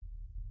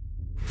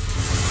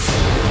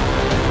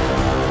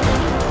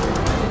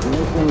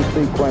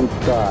sequence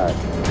start.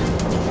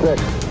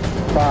 6,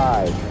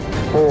 5,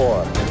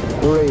 4,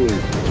 3,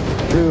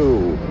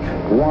 2,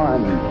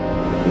 1,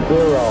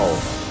 0.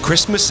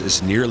 Christmas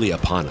is nearly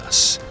upon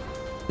us.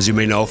 As you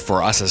may know,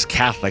 for us as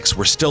Catholics,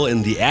 we're still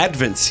in the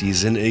Advent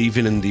season,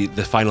 even in the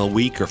final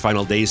week or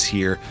final days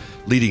here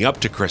leading up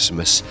to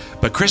Christmas.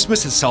 But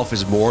Christmas itself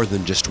is more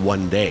than just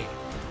one day.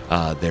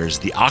 There's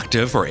the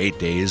octave, or 8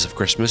 days of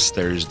Christmas.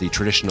 There's the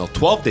traditional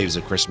 12 days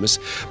of Christmas.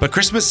 But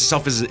Christmas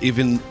itself is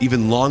an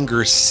even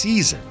longer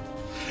season.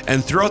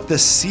 And throughout the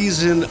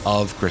season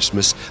of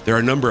Christmas, there are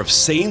a number of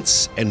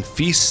saints and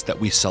feasts that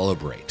we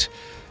celebrate.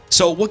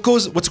 So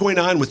what's going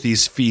on with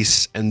these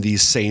feasts and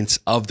these saints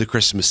of the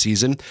Christmas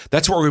season?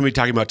 That's what we're going to be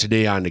talking about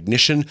today on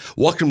Ignition.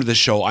 Welcome to the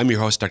show. I'm your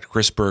host, Dr.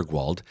 Chris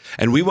Bergwald,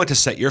 and we want to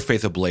set your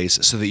faith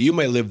ablaze so that you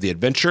may live the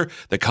adventure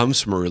that comes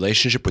from a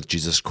relationship with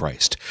Jesus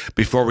Christ.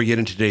 Before we get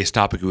into today's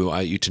topic, we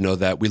want you to know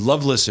that we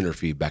love listener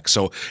feedback.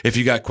 So if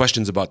you got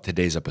questions about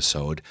today's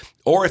episode,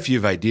 or if you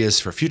have ideas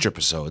for future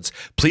episodes,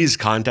 please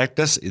contact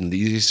us. And the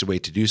easiest way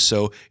to do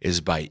so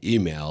is by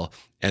email,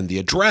 and the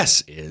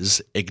address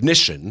is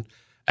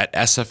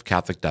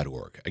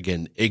ignition@sfcatholic.org.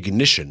 Again,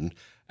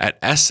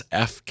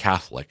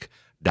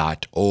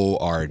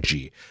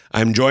 ignition@sfcatholic.org.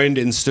 I'm joined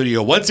in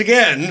studio once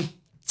again.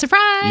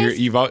 Surprise!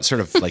 You've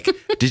sort of like,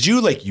 did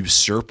you like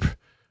usurp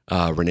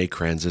Renee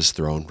Kranz's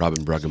throne,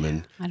 Robin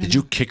Brueggemann? Did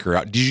you kick her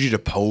out? Did you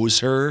depose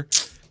her?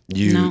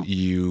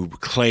 You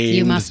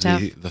claimed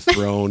the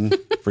throne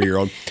for your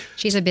own.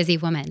 She's a busy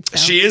woman. So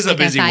she is a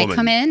busy woman. I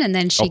come in and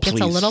then she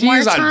gets a little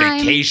more time. She's on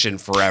vacation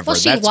forever. Well,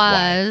 She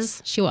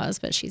was,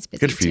 but she's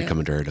busy. Good for you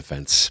coming to her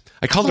defense.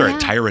 I called her a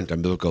tyrant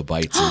on Biblical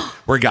Bites, and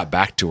we got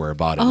back to her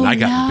about it, and I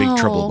got in big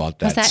trouble about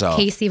that. Was that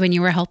Casey when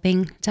you were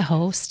helping to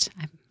host?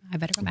 I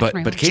better go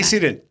back. But Casey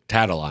didn't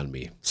tattle on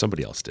me.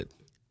 Somebody else did.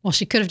 Well,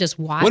 she could have just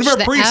watched one of our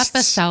the priests.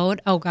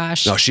 episode. Oh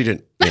gosh. No, she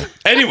didn't. Yeah.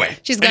 Anyway,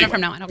 she's got it from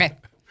now on. Okay.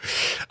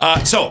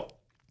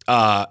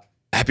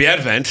 Happy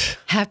Advent.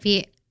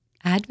 Happy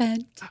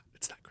Advent.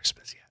 It's not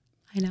Christmas yet.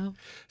 I know.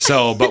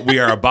 So, but we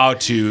are about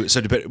to.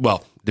 So,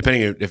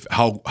 depending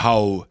on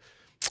how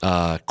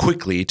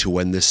quickly to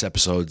when this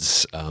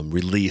episode's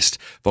released,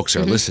 folks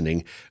are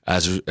listening.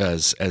 As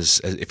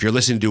if you're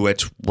listening to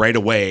it right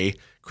away,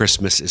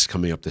 Christmas is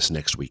coming up this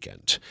next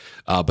weekend.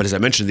 But as I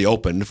mentioned in the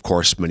open, of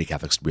course, many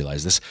Catholics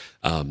realize this.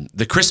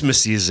 The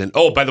Christmas season.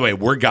 Oh, by the way,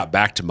 word got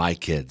back to my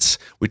kids.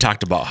 We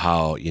talked about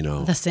how,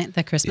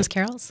 the Christmas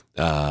carols.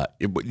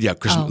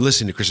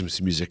 Listening to Christmas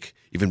music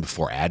even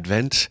before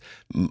Advent.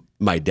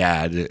 My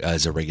dad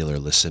is a regular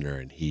listener,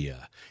 and he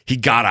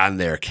got on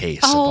their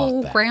case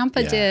about that.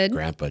 Grandpa did.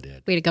 Grandpa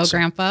did. Way to go,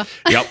 Grandpa.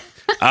 Yep.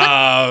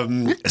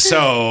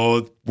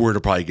 So we're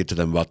to probably get to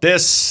them about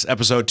this.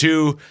 Episode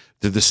 2,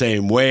 they're the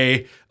same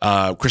way.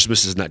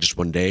 Christmas is not just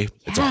one day.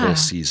 It's a whole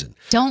season.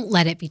 Don't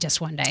let it be just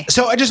one day.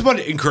 So I just want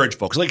to encourage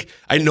folks. Like,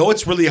 I know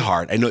it's really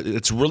hard. I know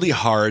it's really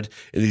hard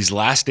in these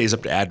last days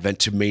up to Advent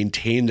to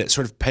maintain that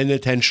sort of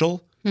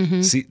penitential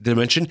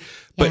dimension.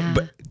 But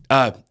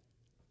I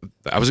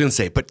was going to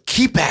say, but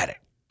keep at it.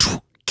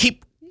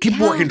 Keep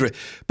working to it.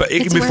 But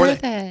before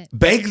that,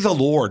 beg the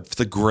Lord for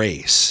the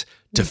grace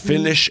to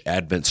finish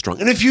Advent strong.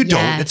 And if you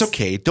don't, it's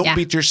okay. Don't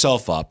beat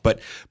yourself up.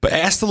 But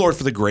ask the Lord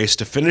for the grace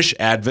to finish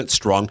Advent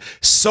strong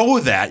so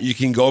that you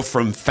can go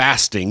from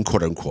fasting,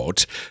 quote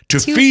unquote, to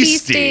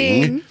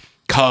feasting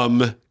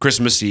come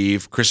Christmas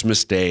Eve,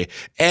 Christmas Day,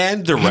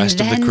 and the rest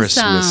of the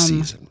Christmas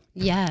season.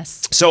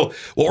 Yes. So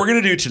what we're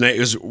going to do tonight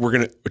is we're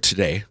going to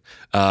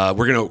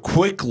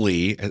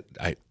quickly,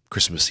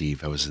 Christmas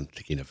Eve, I wasn't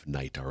thinking of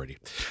night already.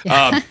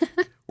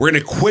 We're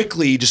going to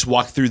quickly just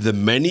walk through the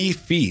many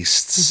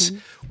feasts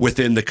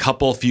within the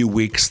few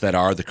weeks that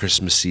are the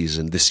Christmas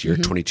season this year,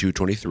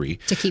 22-23.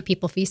 To keep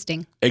people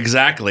feasting.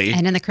 Exactly.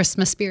 And in the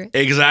Christmas spirit.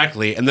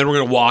 Exactly. And then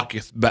we're going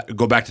to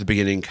go back to the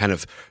beginning, kind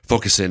of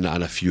focus in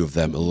on a few of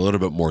them in a little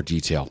bit more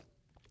detail.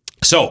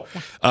 So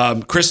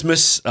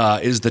Christmas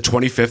is the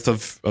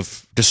 25th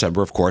of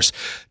December, of course.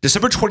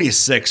 December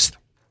 26th.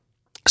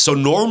 So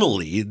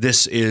normally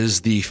this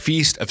is the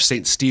feast of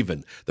St.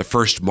 Stephen, the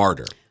first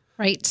martyr.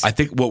 Right. I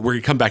think we're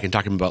going to come back and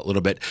talk about a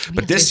little bit.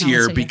 But this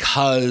year,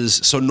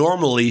 so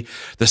normally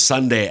the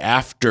Sunday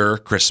after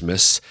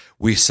Christmas,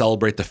 we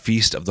celebrate the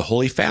Feast of the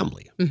Holy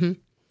Family.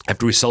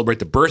 After we celebrate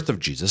the birth of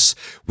Jesus,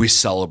 we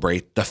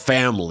celebrate the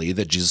family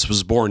that Jesus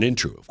was born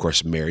into. Of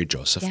course, Mary,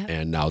 Joseph,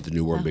 and now the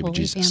newborn baby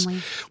Jesus. Family.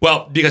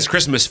 Well, because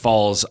Christmas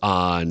falls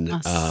on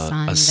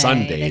a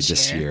Sunday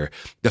this year.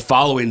 The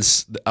following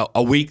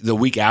the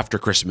week after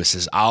Christmas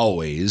is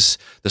always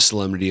the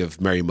Solemnity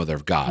of Mary, Mother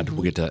of God.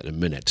 We'll get to that in a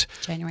minute.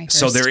 January 1st.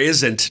 So there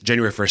isn't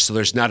January 1st. So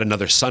there's not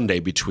another Sunday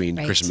between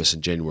Christmas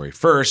and January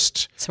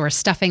 1st. So we're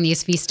stuffing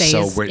these feast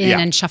days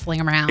and shuffling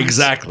them around.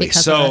 Exactly.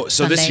 So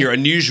this year,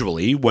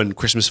 unusually, when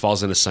Christmas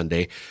falls on a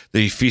Sunday,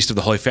 the Feast of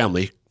the Holy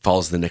Family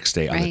falls the next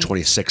day on the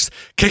 26th,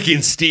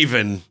 kicking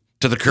Stephen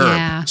to the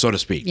curb, so to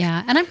speak.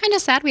 Yeah, and I'm kind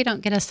of sad we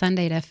don't get a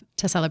Sunday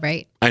to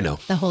celebrate. I know.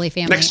 The Holy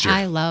Family. Next year.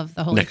 I love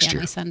the Holy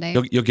Family Sunday.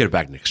 You'll get it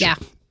back next year.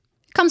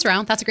 comes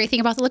around. That's a great thing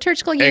about the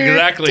liturgical year.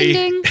 Exactly.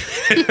 Ding,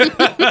 ding.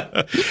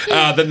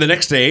 Then the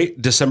next day,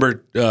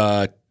 December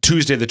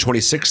Tuesday, the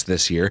 26th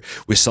this year,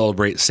 we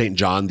celebrate St.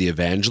 John the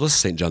Evangelist,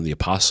 St. John the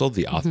Apostle,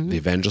 the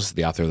evangelist,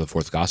 the author of the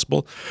fourth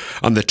gospel.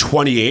 On the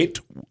 28th,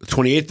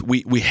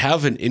 we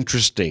have an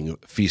interesting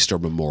feast or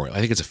memorial. I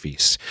think it's a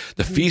feast.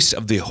 The Feast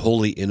of the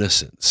Holy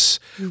Innocents,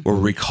 where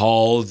we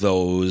recall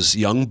those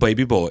young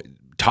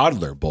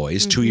toddler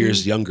boys, 2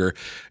 years younger,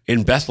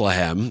 in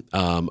Bethlehem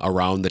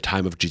around the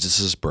time of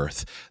Jesus'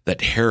 birth that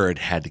Herod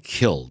had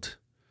killed.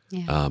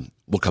 Yeah.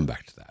 We'll come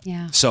back to that.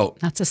 Yeah. So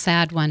that's a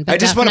sad one, but I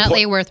just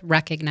definitely worth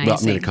recognizing. well,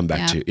 I'm going to come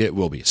back to it.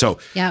 Will be. So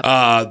Yep.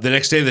 the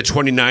next day, the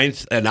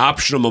 29th, an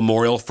optional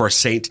memorial for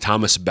St.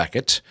 Thomas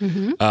Becket.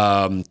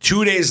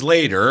 2 days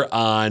later,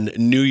 on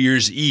New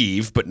Year's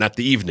Eve, but not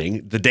the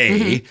evening, the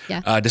day,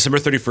 Yeah. December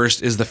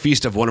 31st, is the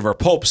feast of one of our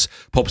popes,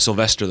 Pope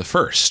Sylvester I.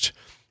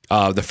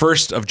 The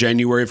 1st of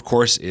January, of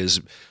course,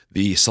 is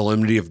the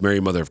Solemnity of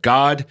Mary, Mother of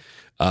God.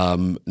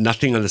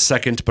 Nothing on the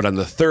 2nd, but on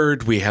the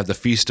 3rd, we have the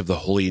Feast of the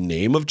Holy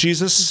Name of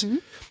Jesus.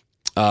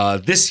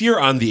 This year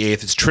on the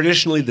 8th, it's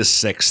traditionally the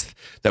 6th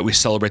that we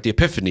celebrate the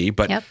Epiphany,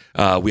 but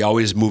we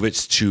always move it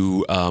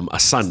to a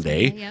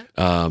Sunday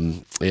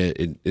in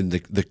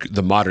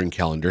the modern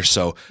calendar.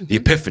 So the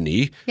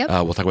Epiphany,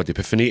 we'll talk about the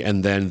Epiphany,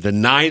 and then the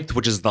 9th,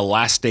 which is the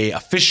last day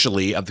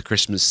officially of the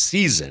Christmas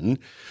season.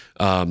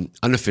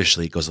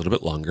 Unofficially, it goes a little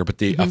bit longer, but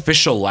the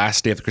official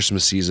last day of the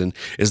Christmas season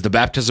is the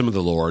Baptism of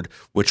the Lord,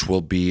 which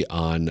will be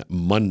on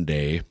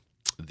Monday,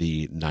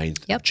 the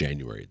 9th of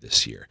January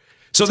this year.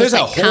 So there's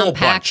it's a like whole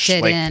bunch,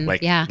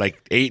 compacted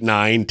like 8,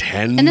 9,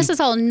 10. And this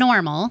is all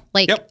normal.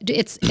 Like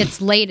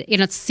it's late,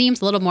 it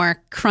seems a little more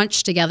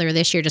crunched together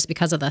this year just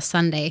because of the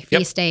Sunday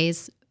feast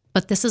days.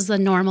 But this is the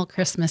normal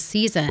Christmas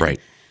season. Right.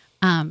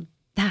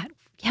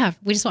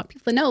 We just want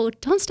people to know,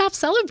 don't stop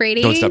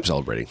celebrating. Don't stop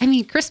celebrating. I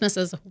mean, Christmas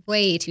is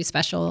way too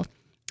special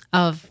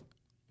of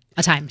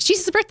a time. It's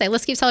Jesus' birthday.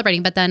 Let's keep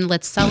celebrating, but then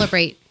let's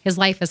celebrate his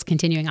life is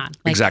continuing on.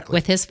 Like Exactly.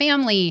 with his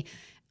family,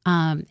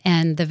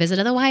 and the visit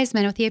of the wise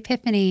men with the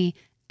Epiphany,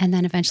 and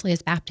then eventually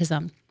his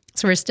baptism.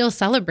 So we're still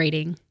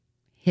celebrating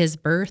his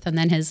birth and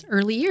then his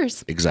early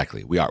years.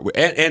 Exactly. We are.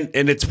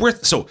 And it's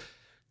worth, so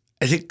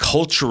I think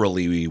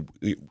culturally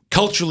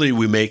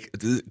we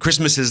make,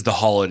 Christmas is the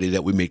holiday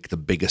that we make the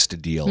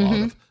biggest deal out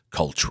of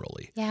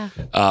culturally. Yeah.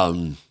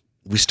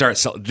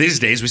 These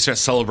days we start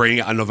celebrating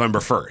it on November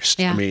 1st.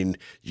 Yeah. I mean,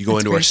 you go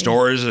into our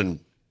stores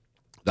and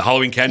the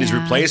Halloween candy is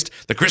replaced.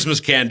 The Christmas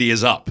candy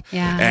is up,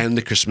 and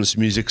the Christmas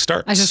music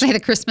starts. I was going to say the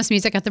Christmas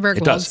music at the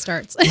Bergwald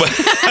starts.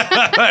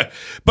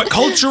 But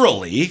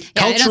culturally,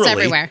 it's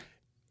everywhere.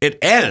 It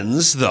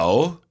ends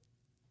though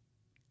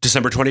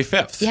December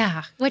 25th.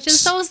 Yeah, which is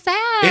so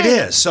sad. It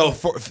is. So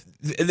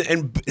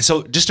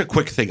so just a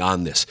quick thing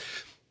on this.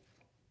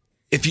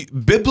 If you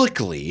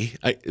biblically,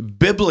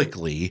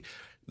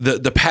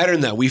 the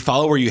pattern that we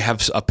follow, where you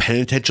have a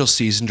penitential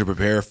season to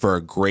prepare for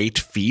a great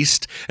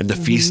feast, and the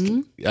feast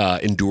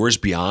endures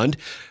beyond,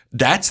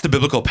 that's the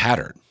biblical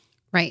pattern.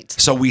 Right.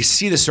 So we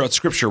see this throughout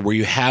Scripture, where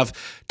you have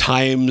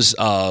times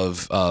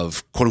of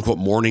quote unquote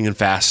mourning and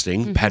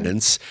fasting,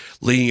 penance,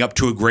 leading up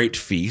to a great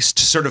feast,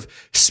 to sort of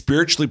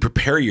spiritually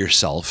prepare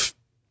yourself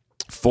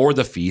for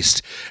the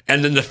feast,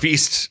 and then the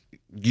feast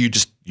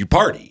you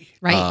party.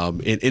 Right.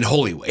 In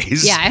holy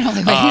ways. Yeah, in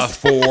holy ways.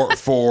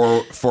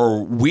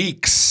 For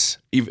weeks,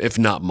 if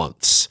not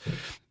months.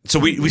 So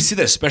we see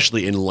that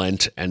especially in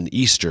Lent and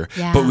Easter,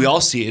 but we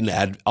also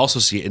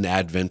see it in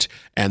Advent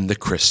and the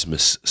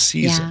Christmas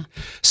season.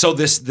 Yeah. So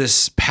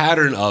this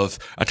pattern of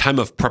a time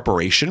of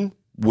preparation,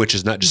 which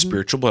is not just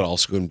spiritual, but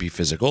also going to be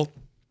physical,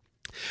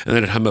 and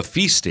then a time of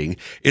feasting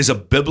is a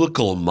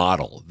biblical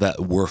model that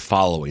we're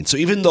following. So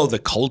even though the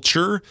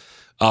culture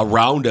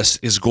around us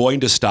is going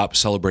to stop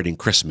celebrating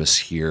Christmas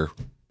here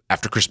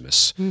after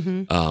Christmas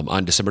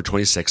on December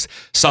 26th.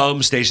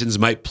 Some stations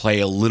might play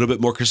a little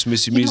bit more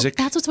Christmassy music.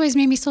 That's what's always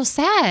made me so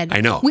sad.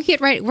 I know. We get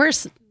we're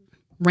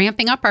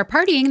ramping up our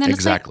partying, and then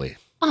Exactly. it's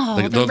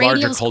like, The larger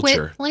radio's culture.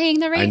 quit playing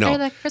the I know. or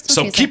the Christmas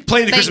So music. keep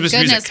playing the Thank Christmas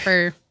goodness music.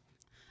 for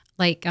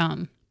like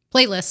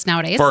playlists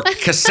nowadays. For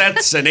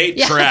cassettes and 8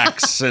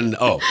 tracks and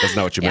that's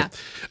not what you meant.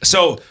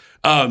 So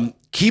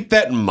keep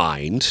that in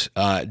mind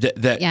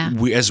that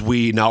as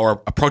we now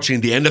are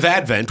approaching the end of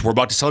Advent, we're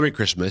about to celebrate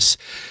Christmas.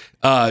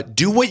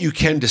 Do what you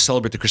can to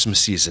celebrate the Christmas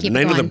season. Keep and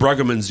I know going. the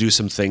Bruggemans do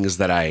some things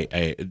that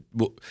I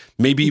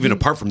maybe even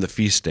apart from the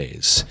feast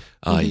days,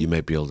 you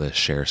might be able to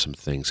share some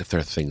things if there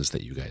are things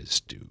that you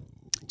guys do.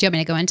 Do you want me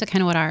to go into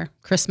kind of what our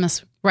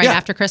Christmas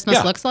after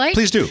Christmas looks like?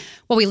 Please do.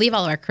 Well, we leave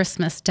all of our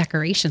Christmas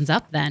decorations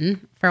up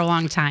then for a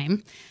long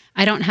time.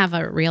 I don't have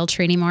a real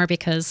tree anymore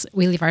because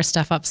we leave our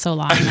stuff up so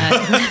long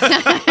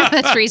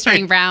that the tree's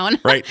turning brown.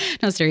 Right.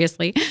 No,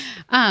 seriously.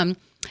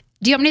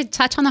 Do you want me to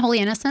touch on the Holy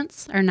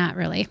Innocents or not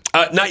really?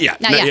 Not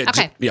yet. Not yet.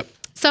 Okay. Yep.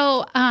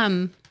 So,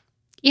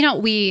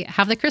 we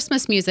have the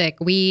Christmas music.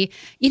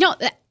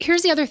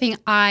 Here's the other thing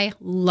I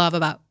love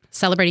about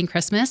celebrating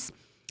Christmas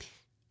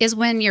is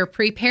when you're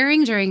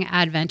preparing during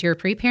Advent, you're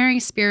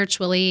preparing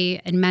spiritually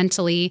and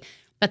mentally,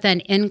 But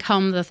then in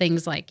come the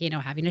things like,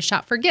 having to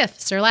shop for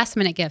gifts or last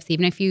minute gifts.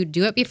 Even if you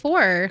do it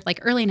before, like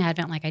early in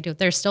Advent, like I do,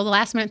 there's still the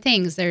last minute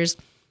things. There's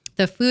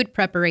the food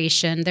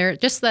preparation. They're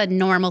just the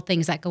normal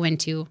things that go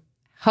into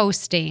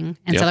hosting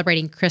and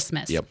celebrating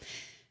Christmas. Yep.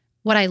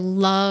 What I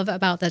love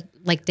about the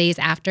days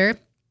after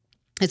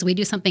is we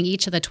do something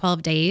each of the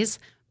 12 days,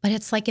 but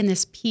it's like in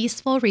this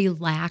peaceful,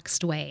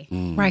 relaxed way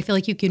where I feel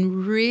like you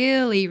can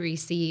really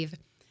receive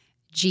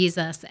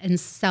Jesus and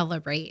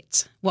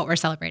celebrate what we're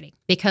celebrating,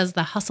 because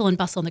the hustle and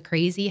bustle and the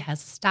crazy has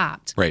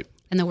stopped. Right.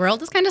 And the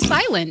world is kind of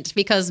silent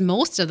because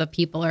most of the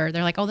people they're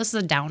like, oh, this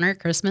is a downer.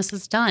 Christmas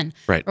is done.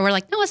 Right. Or we're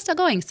like, no, it's still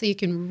going. So you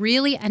can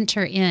really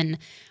enter in.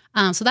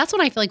 So that's when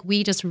I feel like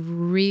we just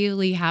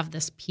really have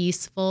this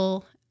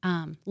peaceful,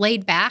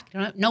 laid back,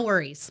 no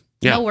worries,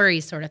 no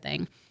worries sort of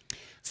thing.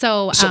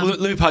 So let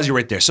me pause you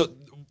right there. So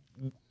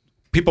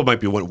people might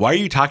be wondering, why are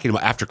you talking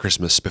about after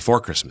Christmas, before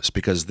Christmas?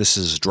 Because this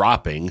is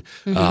dropping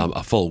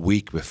a full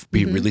week,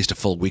 being released a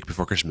full week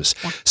before Christmas.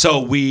 Yeah.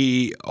 So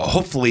we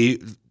hopefully,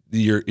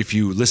 if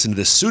you listen to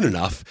this soon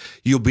enough,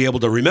 you'll be able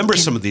to remember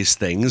some of these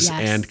things,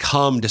 and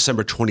come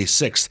December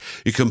 26th,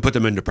 you can put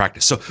them into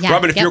practice. So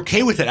Robin, if you're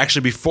okay with it,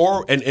 actually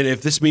before, and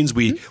if this means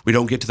we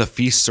don't get to the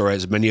feasts or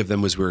as many of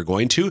them as we were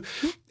going to,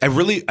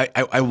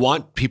 I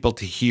want people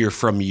to hear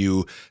from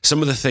you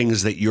some of the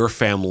things that your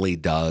family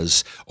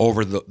does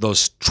over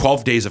those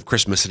 12 days of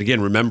Christmas. And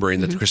again,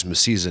 remembering that the Christmas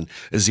season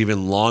is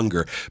even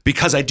longer,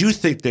 because I do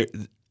think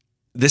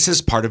this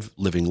is part of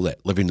living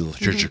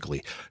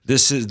liturgically.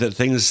 This is the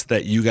things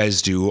that you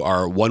guys do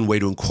are one way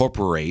to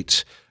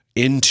incorporate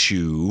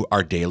into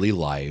our daily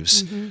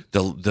lives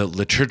the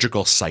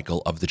liturgical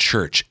cycle of the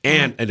church.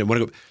 And I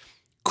want to go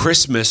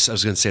Christmas. I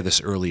was going to say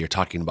this earlier,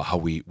 talking about how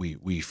we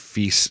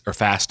feast or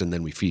fast and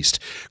then we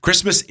feast.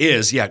 Christmas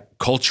is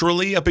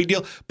culturally a big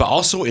deal, but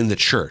also in the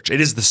church,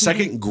 it is the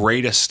second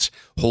greatest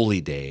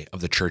holy day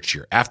of the church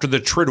year after the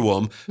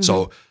Triduum.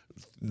 So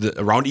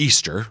around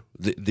Easter,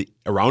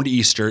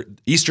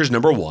 Easter's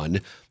number one,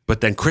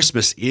 but then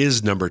Christmas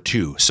is number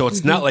two. So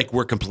it's not like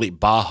we're complete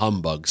bah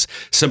humbugs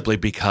simply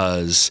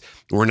because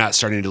we're not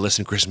starting to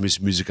listen to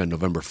Christmas music on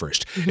November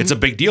 1st. It's a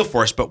big deal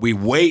for us, but we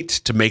wait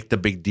to make it a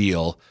big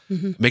deal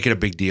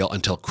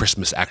until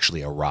Christmas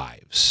actually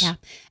arrives. Yeah.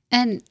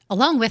 And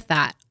along with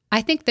that,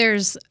 I think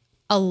there's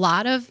a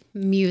lot of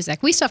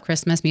music. We still have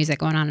Christmas music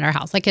going on in our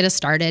house. Like it has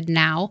started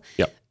now,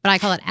 but I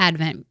call it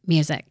Advent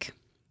music.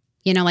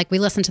 Like we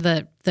listen to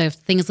the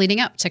things leading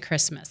up to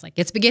Christmas. Like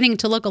it's beginning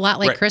to look a lot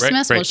like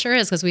Christmas. Right. Well, it sure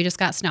is, because we just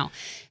got snow.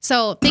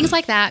 So things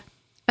like that.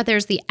 But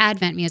there's the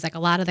Advent music, a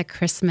lot of the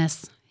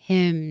Christmas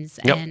hymns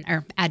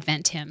or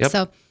Advent hymns.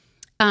 Yep.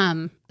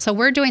 So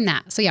we're doing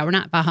that. So we're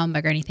not bah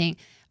humbug or anything.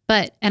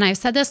 And I've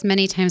said this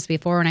many times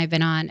before when I've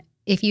been on,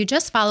 if you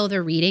just follow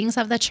the readings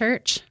of the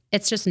church,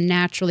 it's just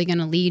naturally going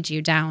to lead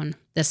you down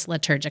this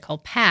liturgical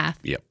path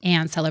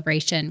and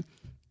celebration.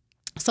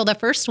 So the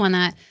first one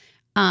that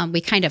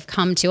we kind of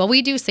come to,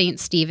 we do St.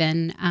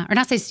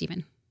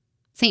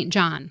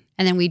 John.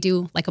 And then we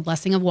do like a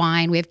blessing of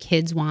wine. We have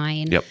kids'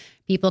 wine. Yep.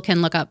 People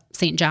can look up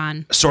St.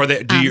 John. So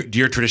do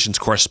your traditions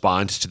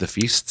correspond to the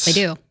feasts? They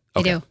do.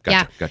 They do.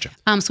 Gotcha.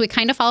 So we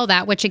kind of follow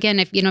that, which again,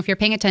 if you're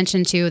paying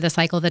attention to the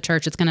cycle of the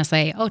church, it's going to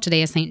say,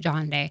 today is St.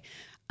 John Day.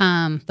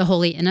 The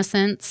Holy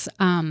Innocents.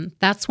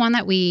 That's one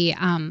that we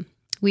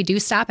do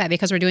stop at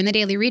because we're doing the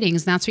daily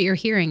readings. And that's what you're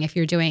hearing. If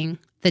you're doing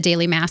the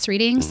daily mass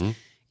readings,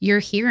 you're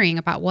hearing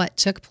about what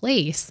took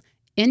place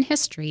in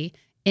history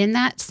in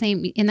that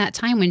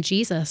time when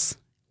Jesus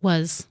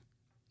was,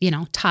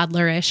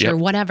 toddlerish or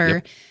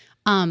whatever.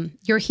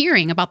 You're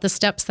hearing about the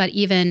steps that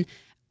even,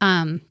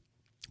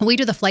 we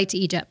do the flight to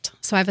Egypt.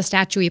 So I have a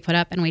statue we put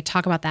up and we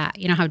talk about that.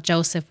 How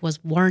Joseph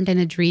was warned in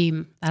a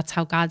dream. That's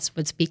how God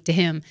would speak to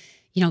him.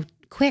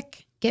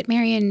 Quick, get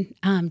Mary and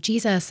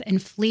Jesus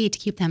and flee to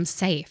keep them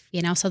safe.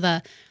 So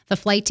the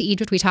flight to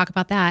Egypt, we talk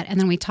about that. And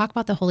then we talk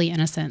about the Holy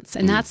Innocents.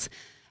 And that's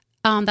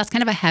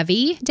kind of a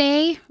heavy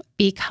day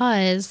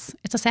because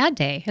it's a sad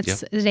day.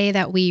 It's the day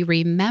that we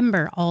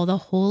remember all the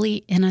holy,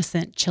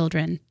 innocent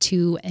children,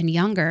 2 and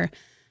younger,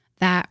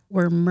 that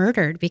were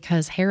murdered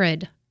because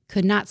Herod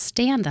could not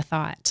stand the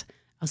thought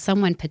of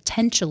someone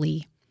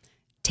potentially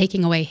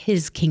taking away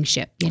his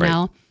kingship, you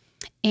know?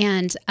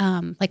 And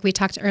like we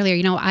talked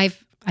earlier, I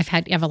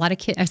have a lot of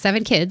kids. I have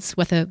 7 kids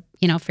with a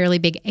fairly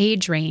big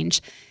age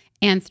range,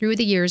 and through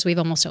the years we've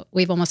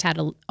always had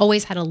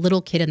a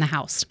little kid in the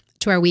house,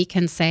 to where we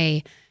can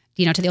say,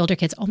 to the older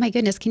kids, oh my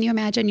goodness, can you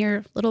imagine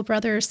your little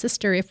brother or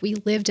sister if we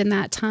lived in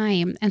that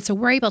time? And so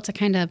we're able to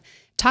kind of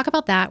talk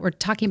about that. We're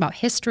talking about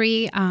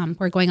history.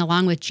 We're going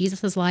along with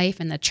Jesus's life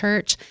and the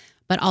church,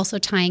 but also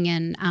tying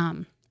in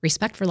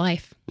respect for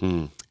life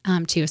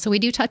too. So we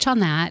do touch on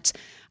that.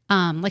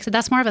 Like I said,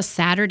 that's more of a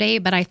Saturday,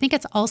 but I think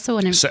it's also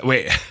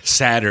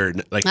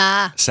Saturn, like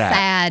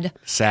sad.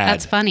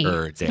 That's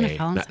funny. Day,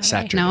 not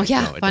Saturday. No,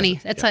 funny.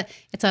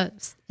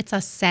 It's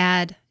a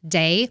sad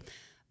day.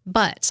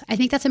 But I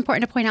think that's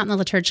important to point out in the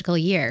liturgical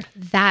year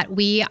that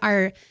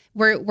we're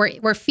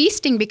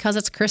feasting because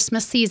it's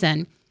Christmas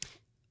season,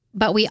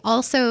 but we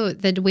also,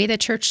 the way the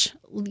church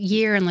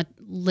year and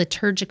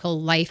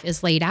liturgical life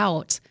is laid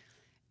out,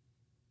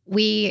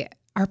 we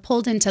are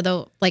pulled into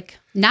the, like,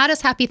 not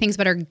as happy things,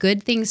 but are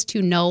good things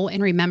to know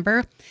and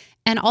remember.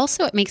 And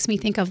also it makes me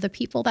think of the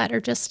people that are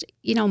just,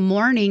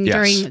 mourning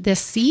during this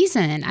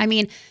season. I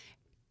mean,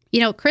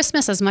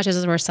 Christmas, as much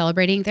as we're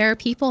celebrating, there are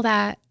people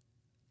that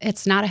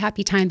it's not a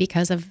happy time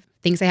because of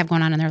things they have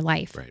going on in their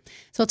life. Right.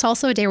 So it's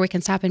also a day where we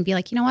can stop and be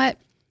like, you know what?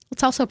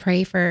 Let's also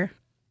pray for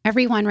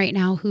everyone right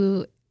now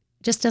who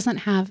just doesn't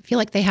feel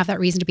like they have that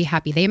reason to be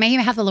happy. They may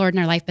have the Lord in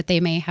their life, but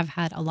they may have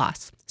had a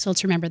loss. So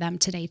let's remember them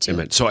today too.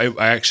 Amen. So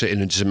I actually,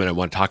 in just a minute, I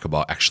want to talk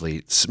about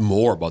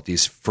more about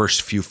these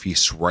first few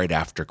feasts right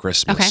after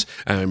Christmas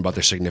and about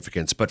their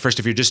significance. But first,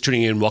 if you're just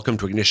tuning in, welcome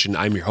to Ignition.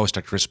 I'm your host,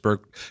 Dr. Chris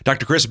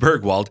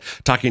Bergwald,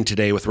 talking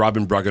today with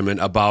Robin Bruggeman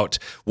about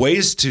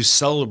ways to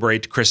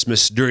celebrate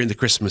Christmas during the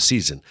Christmas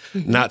season.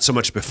 Not so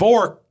much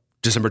before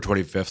December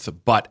 25th,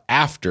 but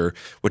after,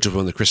 which is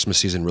when the Christmas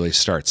season really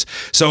starts.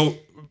 So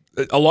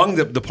along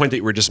the point that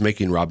you were just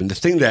making, Robin, the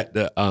thing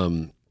that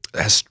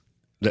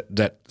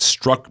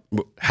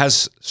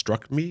has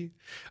struck me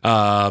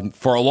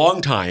for a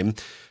long time.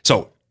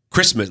 So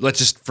Christmas, let's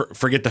just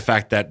forget the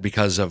fact that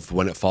because of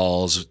when it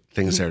falls,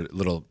 things are a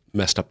little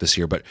messed up this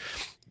year. But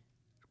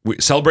we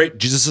celebrate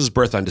Jesus'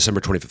 birth on December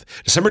 25th.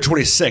 December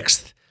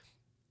 26th,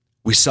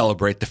 we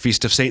celebrate the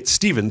feast of Saint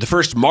Stephen, the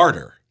first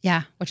martyr.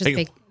 Yeah, which is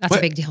big. That's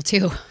a big deal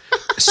too.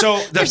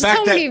 So the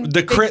fact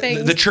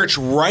that the church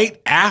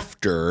right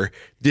after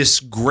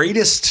this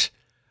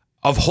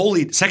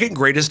second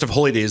greatest of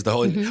holy days,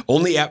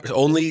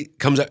 only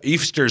comes out,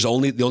 Easter's the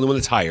only one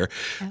that's higher.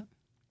 Yep.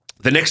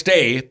 The next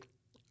day,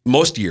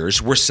 most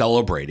years, we're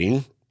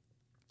celebrating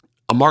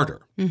a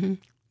martyr,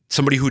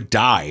 somebody who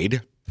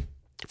died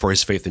for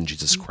his faith in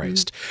Jesus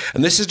Christ.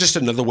 And this is just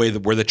another way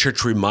where the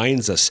church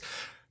reminds us,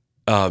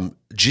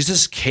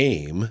 Jesus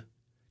came.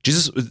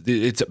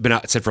 It's been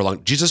said for a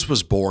long. Jesus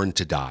was born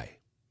to die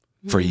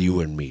for you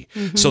and me.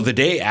 So the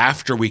day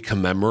after we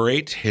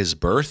commemorate his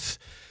birth,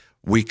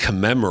 we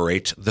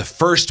commemorate the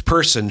first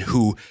person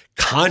who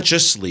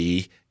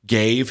consciously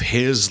gave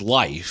his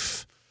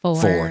life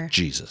for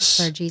Jesus.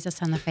 For Jesus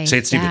on the faith.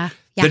 Saint Stephen.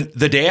 Yeah.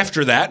 The day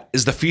after that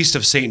is the Feast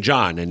of Saint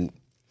John, and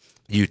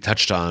you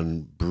touched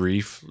on do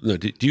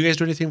you guys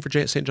do anything for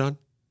Saint John?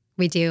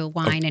 We do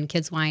wine and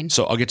kids wine.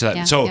 So I'll get to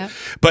that.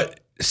 But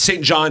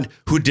Saint John,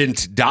 who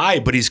didn't die,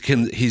 but he's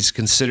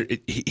considered,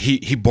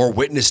 he bore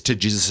witness to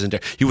Jesus'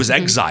 death. He was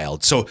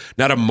exiled, so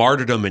not a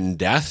martyrdom in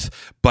death,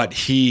 but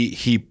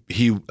he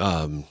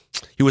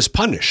was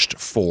punished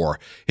for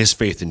his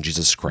faith in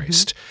Jesus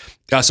Christ.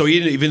 So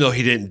even though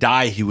he didn't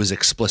die, he was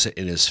explicit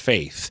in his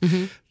faith.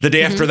 The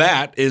day after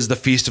that is the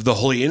Feast of the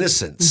Holy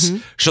Innocents.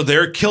 So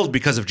they're killed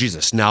because of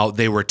Jesus. Now,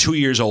 they were 2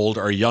 years old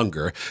or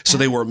younger, so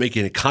they weren't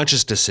making a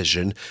conscious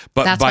decision,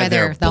 but that's by why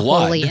their they're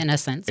blood. The Holy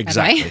Innocents.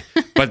 Exactly.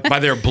 But by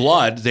their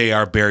blood, they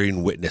are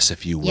bearing witness,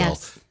 if you will,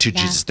 to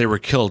Yeah. Jesus. They were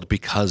killed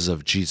because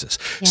of Jesus.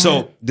 Yeah.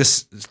 So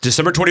this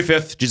December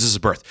 25th, Jesus'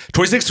 birth.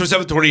 26th,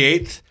 27th,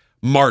 28th,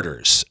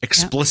 martyrs,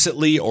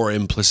 explicitly or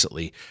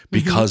implicitly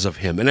because of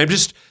him. And I'm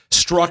just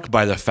struck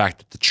by the fact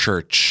that the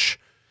church,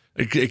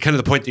 kind of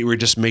the point that you were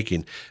just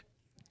making,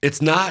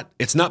 it's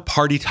not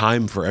party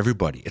time for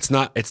everybody. It's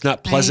not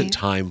pleasant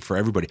time for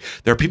everybody.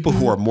 There are people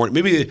who are more,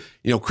 maybe,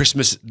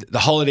 Christmas, the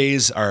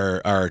holidays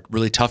are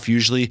really tough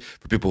usually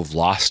for people who've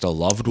lost a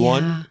loved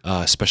one,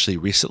 especially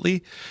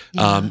recently.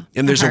 And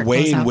there's a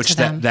way in which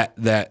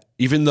that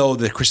even though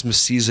the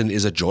Christmas season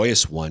is a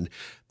joyous one,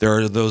 there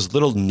are those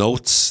little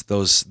notes,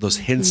 those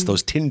hints,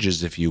 those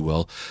tinges, if you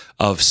will,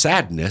 of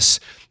sadness.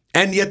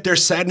 And yet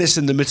there's sadness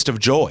in the midst of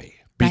joy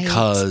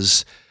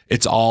because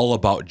it's all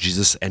about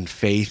Jesus and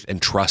faith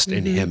and trust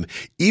in him,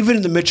 even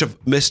in the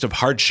midst of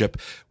hardship,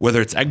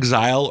 whether it's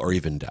exile or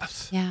even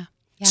death. Yeah.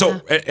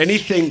 So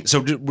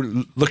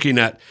we're looking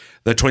at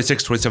the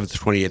 26th, 27th,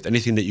 28th,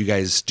 anything that you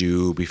guys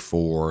do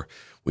before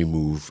we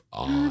move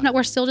on? No,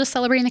 we're still just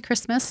celebrating the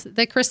Christmas.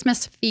 The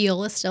Christmas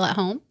feel is still at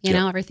home. You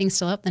know, everything's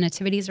still up. The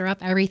nativities are up,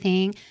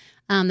 everything.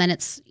 Then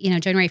it's,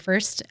 January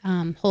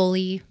 1st,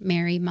 Holy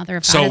Mary, Mother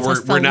of God.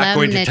 So we're not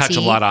going to touch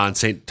a lot on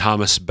St.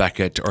 Thomas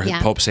Becket or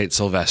Pope St.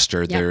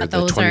 Sylvester. They're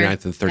the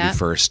 29th and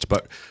 31st.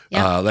 But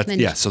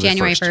so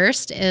January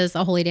 1st is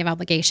a holy day of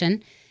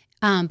obligation.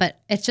 But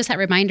it's just that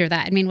reminder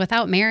that,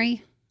 without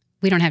Mary,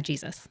 we don't have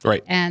Jesus.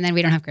 Right. And then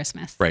we don't have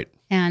Christmas. Right.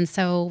 And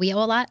so we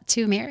owe a lot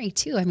to Mary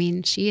too. And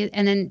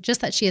then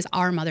just that she is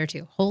our mother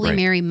too. Holy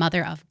Mary,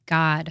 Mother of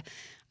God.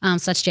 So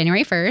that's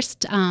January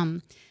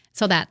 1st.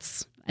 So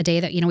that's a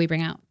day that, we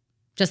bring out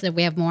just that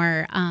we have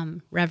more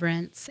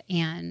reverence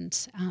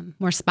and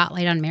more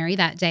spotlight on Mary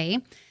that day.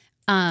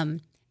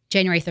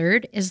 January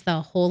 3rd is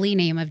the holy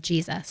name of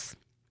Jesus.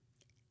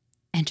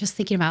 And just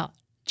thinking about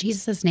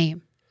Jesus'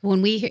 name.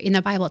 When we hear in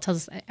the Bible, it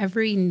tells us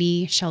every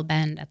knee shall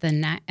bend at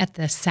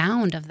the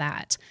sound of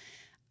that.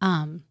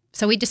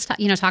 So we just, talk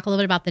a little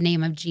bit about the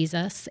name of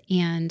Jesus.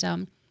 And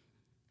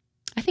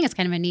I think it's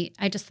kind of a neat,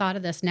 I just thought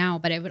of this now,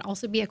 but it would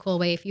also be a cool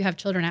way if you have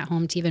children at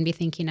home to even be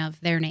thinking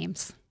of their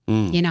names.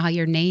 How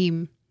your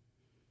name,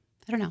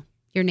 I don't know,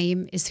 your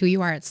name is who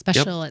you are. It's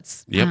special.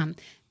 It's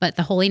but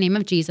the holy name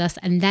of Jesus.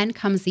 And then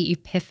comes the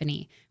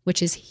Epiphany,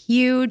 which is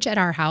huge at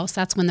our house.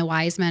 That's when the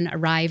wise men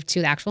arrived to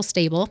the actual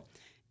stable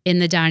in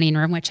the dining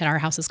room, which at our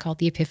house is called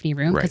the Epiphany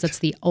room, because it's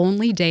the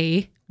only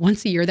day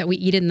once a year that we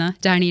eat in the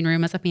dining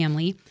room as a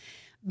family.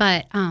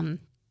 But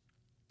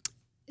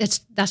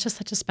that's just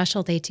such a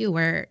special day too,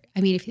 where,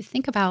 I mean, if you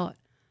think about,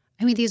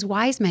 I mean, these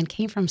wise men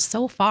came from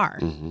so far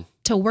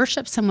to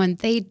worship someone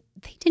they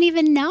didn't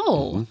even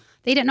know.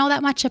 They didn't know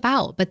that much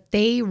about, but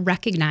they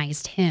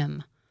recognized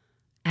him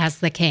as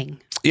the king.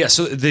 Yeah,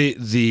 so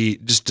the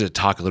just to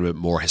talk a little bit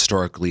more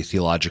historically,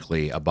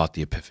 theologically about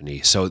the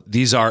Epiphany. So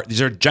these are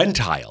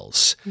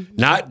Gentiles,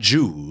 not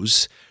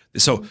Jews.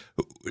 So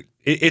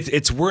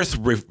it's worth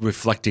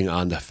reflecting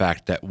on the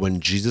fact that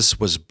when Jesus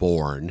was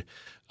born,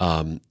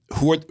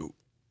 who are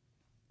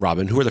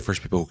the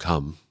first people who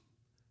come?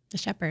 The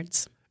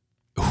shepherds.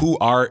 Who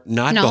are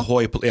not the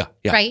hoi polloi.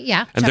 Yeah. Right,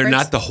 yeah. And they're shepherds.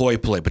 not the hoi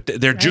polloi, but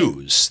they're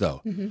Jews,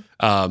 though.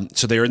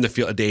 So they're in the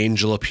field. The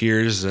angel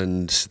appears,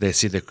 and they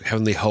see the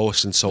heavenly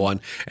host and so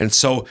on. And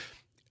so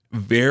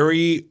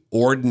very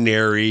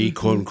ordinary,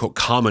 quote-unquote,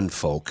 common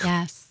folk.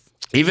 Yes.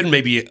 Even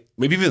maybe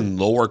even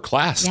lower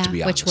class, to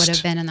be honest. Which would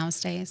have been in those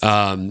days.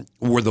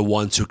 Were the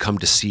ones who come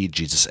to see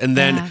Jesus. And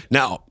then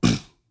now,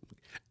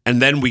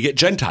 and then we get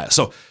Gentiles.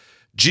 So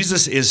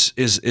Jesus is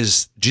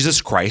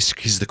Jesus Christ.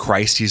 He's the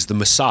Christ. He's the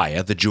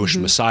Messiah, the Jewish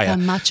Messiah.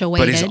 The much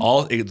awaited.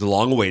 But he's the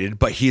long awaited.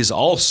 But he is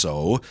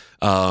also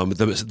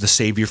the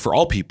Savior for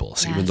all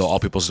peoples, even though all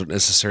peoples don't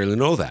necessarily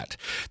know that.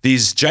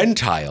 These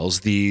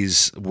Gentiles,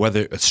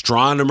 whether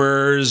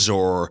astronomers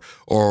or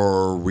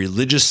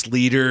religious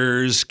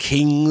leaders,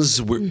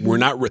 kings, we're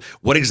not.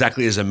 What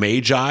exactly is a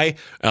magi?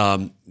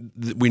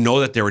 We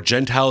know that there were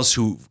Gentiles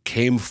who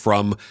came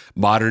from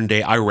modern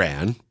day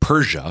Iran,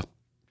 Persia,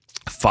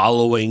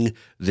 following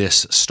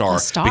this star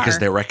because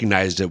they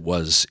recognized it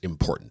was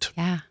important.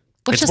 Yeah.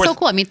 Which is so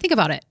cool. I mean, think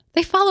about it.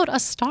 They followed a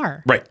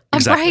star. Right. A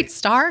Exactly. bright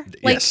star.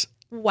 Like, yes.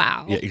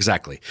 Wow. Yeah,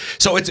 exactly.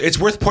 So it's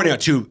worth pointing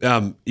out too,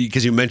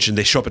 because you mentioned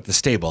they show up at the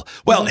stable.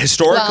 Well,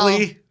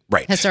 historically,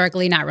 right.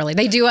 Historically, not really.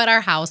 They do at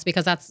our house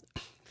because that's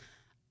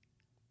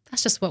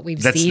just what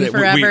we've seen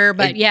forever.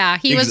 But yeah,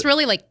 he was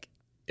really like,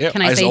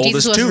 can I say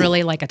Jesus was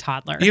really like a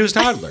toddler? He was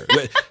a toddler.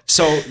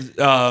 So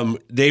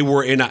they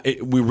were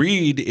we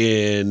read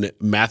in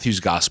Matthew's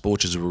gospel,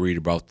 which is where we read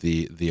about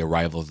the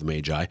arrival of the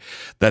Magi,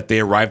 that they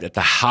arrived at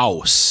the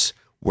house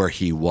where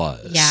he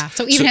was. Yeah.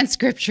 So even in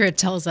scripture, it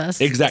tells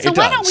us. Exactly.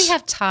 So why don't we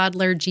have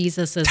toddler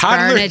Jesuses for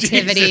our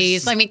nativities?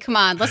 Jesus. I mean, come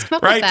on, let's come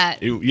up with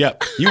that. Yeah.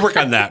 You work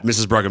on that,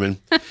 Mrs. Bruggeman.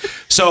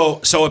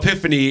 So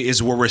Epiphany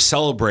is where we're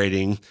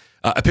celebrating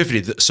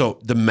Epiphany. So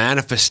the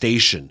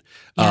manifestation.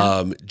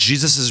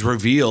 Jesus is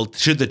revealed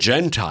to the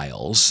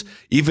Gentiles,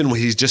 even when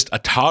he's just a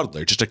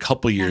toddler, just a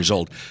couple years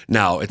old.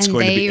 Now it's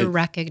going to be.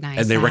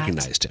 And they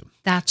recognized him.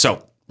 That's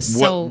oh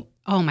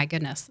my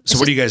goodness. So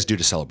what do you guys do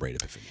to celebrate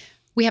Epiphany?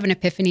 We have an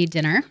Epiphany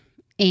dinner,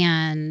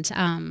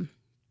 and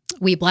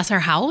we bless our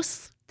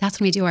house. That's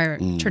when we do our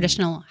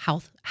traditional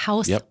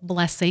house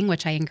blessing,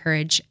 which I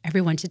encourage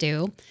everyone to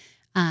do.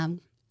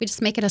 We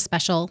just make it a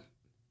special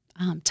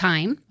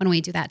time when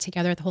we do that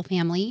together, the whole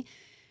family.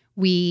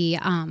 We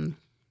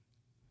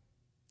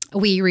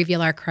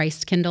reveal our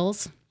Christ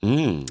kindles.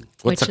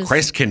 What's a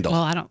Christ kindle?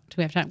 Well, do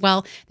we have time?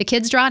 Well, the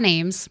kids draw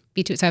names.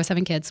 So I have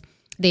 7 kids.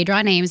 They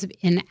draw names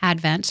in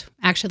Advent.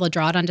 Actually, they'll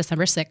draw it on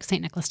December 6th,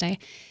 St. Nicholas Day.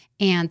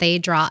 And they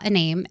draw a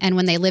name. And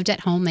when they lived at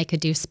home, they could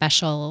do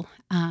special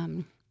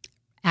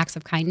acts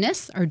of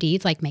kindness or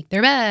deeds, like make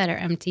their bed or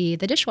empty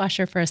the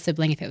dishwasher for a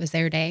sibling if it was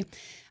their day.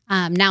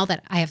 Now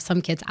that I have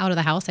some kids out of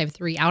the house, I have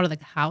 3 out of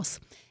the house,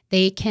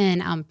 they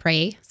can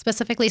pray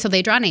specifically. So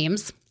they draw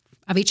names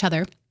of each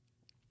other,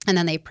 and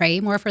then they pray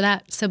more for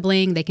that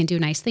sibling. They can do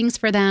nice things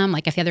for them.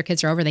 Like if the other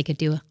kids are over, they could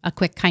do a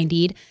quick kind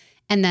deed.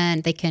 And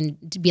then they can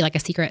be like a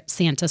secret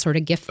Santa sort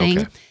of gift thing.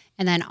 Okay.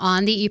 And then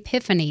on the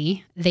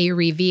Epiphany, they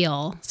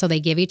reveal. So they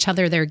give each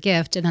other their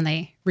gift, and then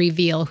they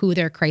reveal who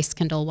their Christ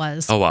kindle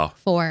was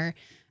for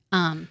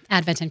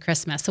Advent and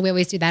Christmas. So we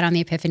always do that on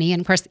the Epiphany. And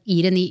of course,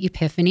 eat in the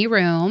Epiphany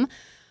room.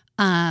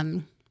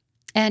 And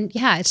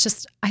yeah, it's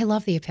just, I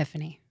love the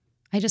Epiphany.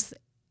 It's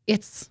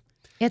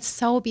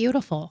so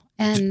beautiful.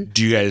 And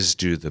do you guys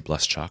do the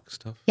blessed chalk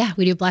stuff? Yeah,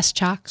 we do blessed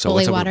chalk, so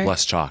holy what's water. Up with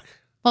blessed chalk?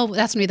 Well,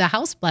 that's when we do the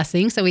house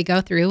blessing. So we go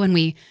through and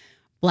we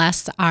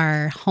bless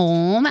our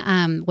home.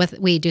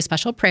 We do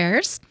special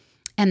prayers,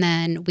 and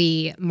then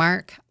we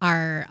mark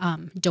our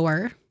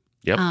door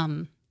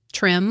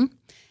trim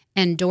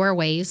and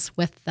doorways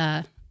with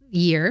the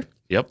year.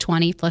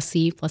 20 plus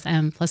C plus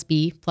M plus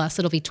B plus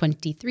it'll be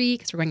 23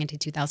 because we're going into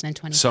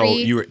 2023. So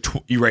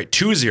you write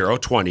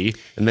 20,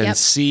 and then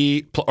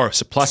C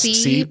plus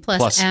C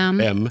plus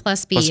M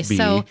plus B. Plus B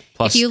so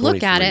plus if you 23.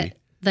 look at it,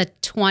 the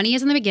 20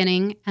 is in the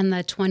beginning and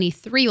the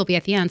 23 will be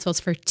at the end. So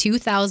it's for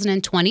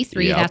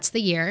 2023. That's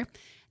the year.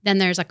 Then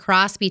there's a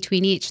cross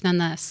between each. Then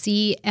the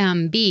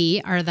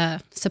CMB are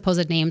the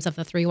supposed names of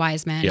the 3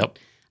 wise men.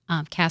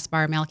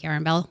 Caspar, Melchior,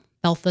 and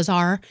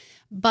Balthazar.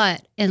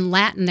 But in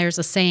Latin, there's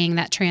a saying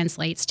that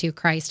translates to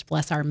Christ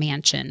bless our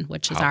mansion,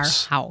 which is our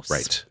house.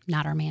 Right.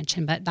 Not our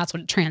mansion, but that's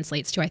what it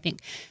translates to, I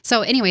think.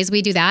 So anyways,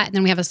 we do that. And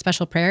then we have a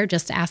special prayer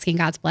just asking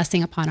God's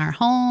blessing upon our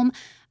home,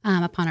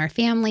 upon our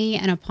family,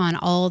 and upon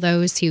all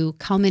those who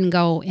come and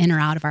go in or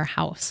out of our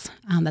house,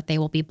 that they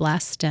will be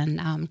blessed.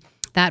 And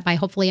that by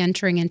hopefully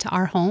entering into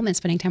our home and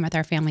spending time with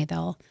our family,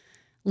 they'll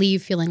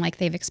leave feeling like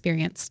they've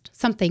experienced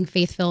something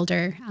faith-filled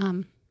or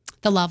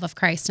the love of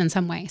Christ in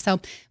some way. So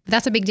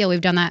that's a big deal.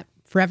 We've done that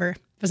forever,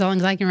 as long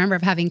as I can remember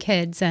of having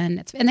kids, and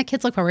the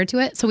kids look forward to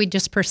it. So we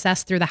just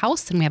process through the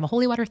house, and we have a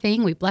holy water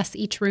thing. We bless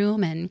each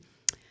room, and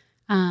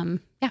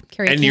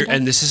carry a candle.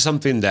 And this is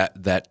something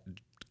that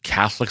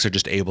Catholics are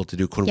just able to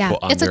do, quote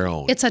unquote, on their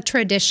own. It's a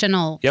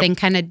traditional thing,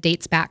 kind of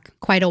dates back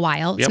quite a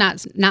while.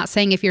 It's not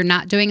saying if you're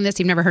not doing this,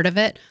 you've never heard of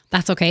it,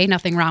 that's okay.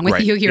 Nothing wrong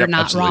with you. You're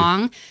not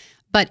wrong.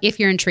 But if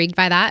you're intrigued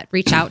by that,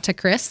 reach out to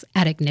Chris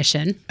at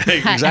Ignition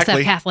at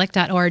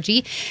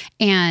sfcatholic.org,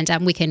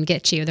 and we can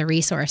get you the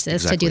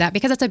resources to do that,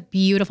 because it's a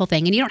beautiful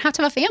thing. And you don't have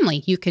to have a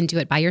family. You can do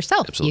it by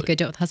yourself. Absolutely. You could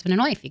do it with husband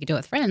and wife. You could do it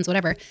with friends,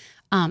 whatever.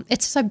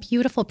 It's just a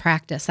beautiful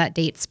practice that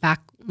dates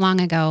back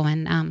long ago.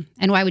 And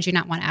why would you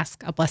not want to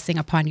ask a blessing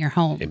upon your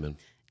home? Amen.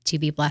 To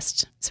be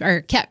blessed,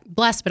 or kept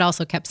blessed, but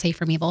also kept safe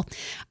from evil.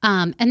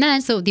 And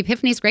then, so the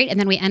Epiphany is great. And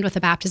then we end with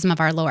the baptism of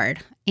our Lord.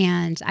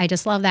 And I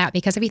just love that,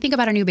 because if you think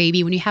about a new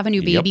baby, when you have a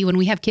new baby, when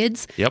we have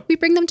kids, we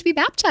bring them to be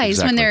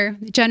baptized when they're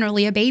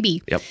generally a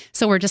baby.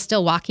 So we're just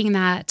still walking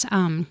that,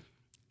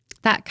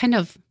 that kind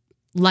of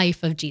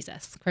life of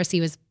Jesus. Of course,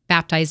 he was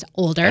baptized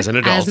older as an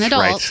adult.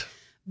 Right.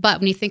 But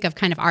when you think of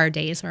kind of our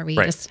days where we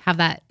just have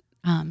that,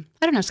 I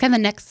don't know, it's kind of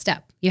the next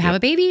step. You have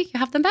a baby, you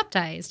have them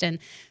baptized. And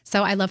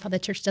so I love how the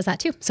church does that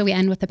too. So we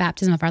end with the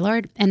baptism of our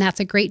Lord. And that's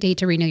a great day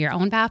to renew your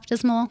own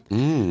baptismal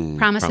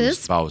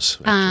promises. Vows.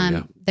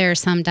 There's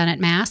some done at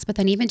Mass, but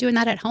then even doing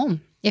that at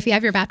home. If you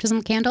have your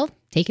baptismal candle,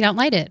 take it out and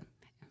light it.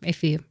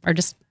 Or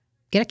just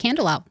get a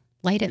candle out,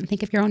 light it, and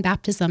think of your own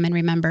baptism and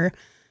remember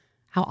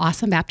how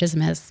awesome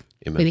baptism is.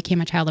 Amen. We became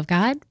a child of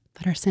God,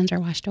 but our sins are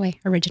washed away,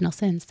 original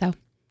sins. So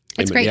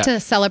it's great to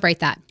celebrate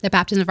that, the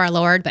baptism of our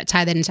Lord, but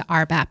tie that into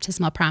our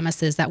baptismal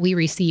promises that we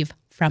receive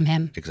from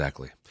him.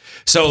 Exactly.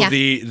 So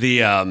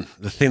the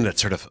thing that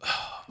sort of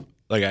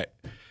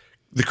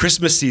the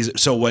Christmas season.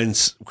 So when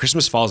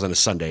Christmas falls on a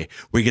Sunday,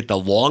 we get the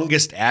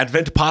longest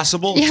Advent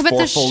possible. Yeah, but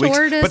 4 full weeks.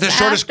 But the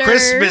shortest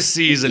Christmas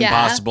season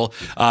possible.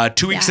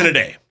 2 weeks in a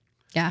day.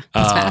 Yeah,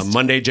 that's fast.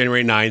 Monday,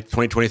 January 9th,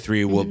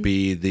 2023 will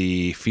be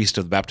the Feast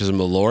of the Baptism of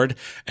the Lord.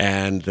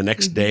 And the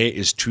next day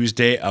is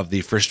Tuesday of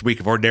the first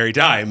week of Ordinary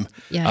Time.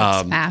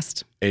 Yeah, it's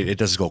fast. It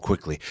does go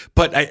quickly.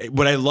 But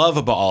what I love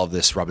about all of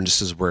this, Robin,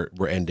 just as we're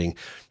ending,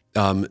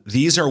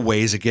 these are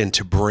ways, again,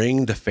 to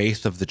bring the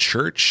faith of the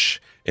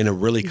church in a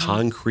really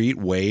concrete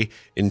way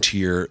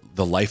into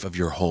the life of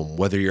your home,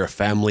 whether you're a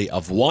family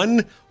of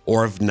 1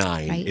 or of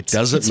 9. Right. It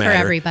doesn't matter. For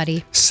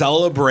everybody.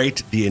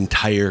 Celebrate the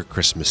entire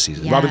Christmas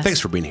season. Yes. Robin, thanks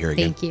for being here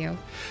again. Thank you.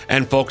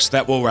 And folks,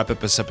 that will wrap up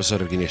this episode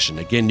of Ignition.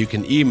 Again, you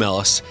can email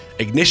us,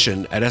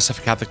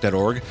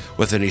 ignition@sfcatholic.org,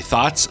 with any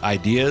thoughts,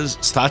 ideas,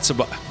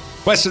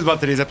 questions about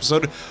today's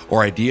episode,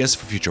 or ideas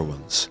for future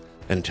ones.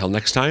 And until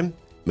next time,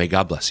 may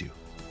God bless you.